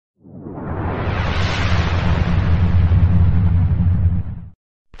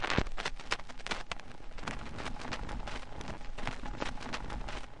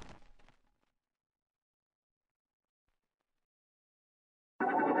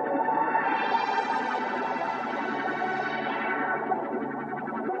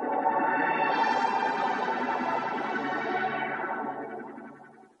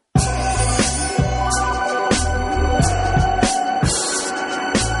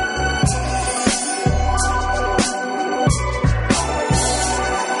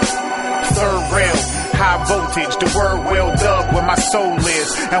voltage. The word well dug where my soul is.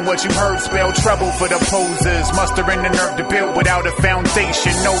 And what you heard spell trouble for the posers. Mustering the nerve to build without a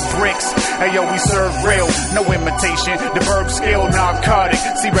foundation. No bricks. Hey yo, we serve real, no imitation. The verb skill narcotic.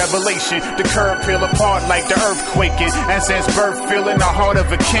 See revelation. The curb peel apart like the earth quaking. And since birth feeling the heart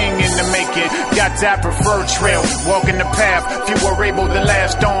of a king in the making. Got that preferred trail. Walking the path. Few were able to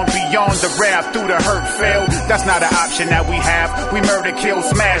last on beyond the wrath. Through the hurt fail. That's not an option that we have. We murder, kill,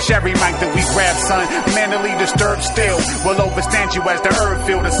 smash every mic that we grab, son. Mentally disturbed still. Will overstand you as the earth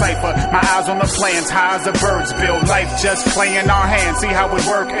feel the cipher. My eyes on the plans, high as a bird's bill. Life just playing our hands. See how we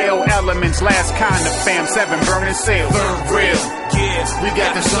work ill elements. Last kind of fam. 7 burning sails. Burn real. Yeah, we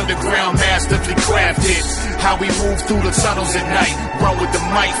got this underground masterfully crafted. How we move through the tunnels at night. Run with the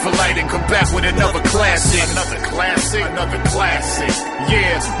mic for light and come back with another classic. Another classic, another classic.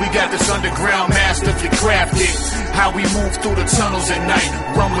 Yeah, we got this underground masterfully crafted. How we move through the tunnels at night.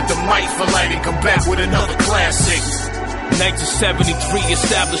 Run with the mic for light and come back with another classic. 1973,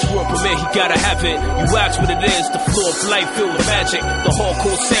 established world permit, he gotta have it. You ask what it is, the floor of life filled with magic. The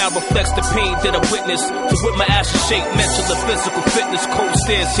hardcore sound reflects the pain that I witnessed. To whip my ass in shape, mental and physical fitness. Cold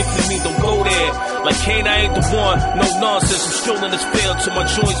stairs simply mean don't go there. Like Kane, I ain't the one, no nonsense. I'm strolling this field till my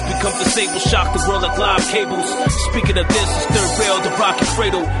joints become disabled. Shock the world like live cables. Speaking of this, it's third rail, the rocky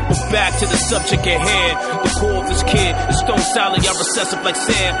cradle. But back to the subject at hand. The core of this kid is stone solid, y'all recessive like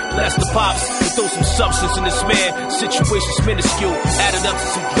sand. Blast the pops, and throw some substance in this man. Situation's minuscule, added up to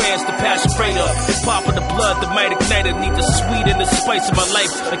some grams, the passion freighter. Hip hop of the blood, the might igniter. Need the sweet and the spice of my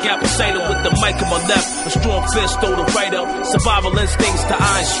life. Like apple cider with the mic in my left. A strong fist, throw the right up. Survival instincts, the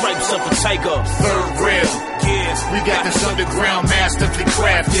iron stripes of a tiger. Third rail. Yeah, we got this underground masterfully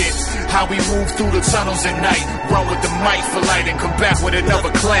crafted. How we move through the tunnels at night. Run with the mic for light and come back with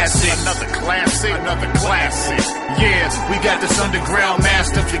another classic. Another classic, another classic. Yeah, we got this underground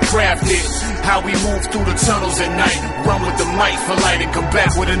masterfully crafted. How we move through the tunnels at night. Run with the mic for light and come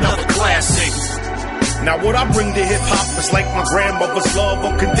back with another classic. Now what I bring to hip-hop is like my grandmother's love,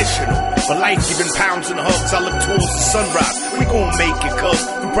 unconditional. For life, giving pounds and hugs, I look towards the sunrise. We gon' make it, cuz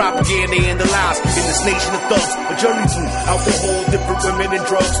through propaganda and the lies in this nation of thugs. A journey through alcohol, different women and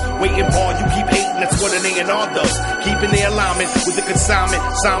drugs. Waiting hard, you keep hating, that's what an A&R does. Keeping their alignment with the consignment,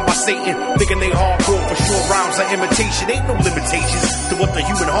 signed by Satan. Thinking they hardcore, for sure rhymes are imitation. Ain't no limitations to what the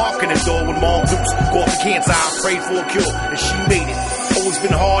human heart can endure. When Mom Dukes caught the cancer, I prayed for a cure, and she made it. Always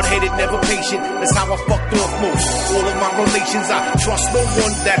been hard-headed, never patient. That's how I fucked off most. All of my relations, I trust no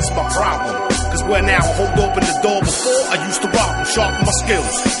one, that's my problem. Cause where now I hold open the door before, I used to rob and sharpen my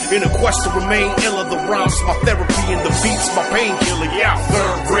skills. In a quest to remain iller, the rhymes, my therapy, and the beats, my painkiller, yeah.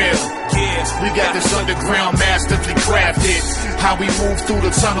 Third rail. Yeah, we got this underground masterfully crafted. How we move through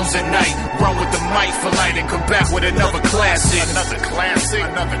the tunnels at night. Run with the mic for light and come back with another classic. Another classic,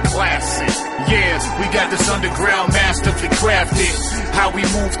 another classic. Yeah, we got this underground masterfully crafted. How we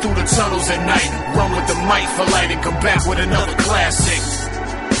move through the tunnels at night. Run with the mic for light and come back with another classic.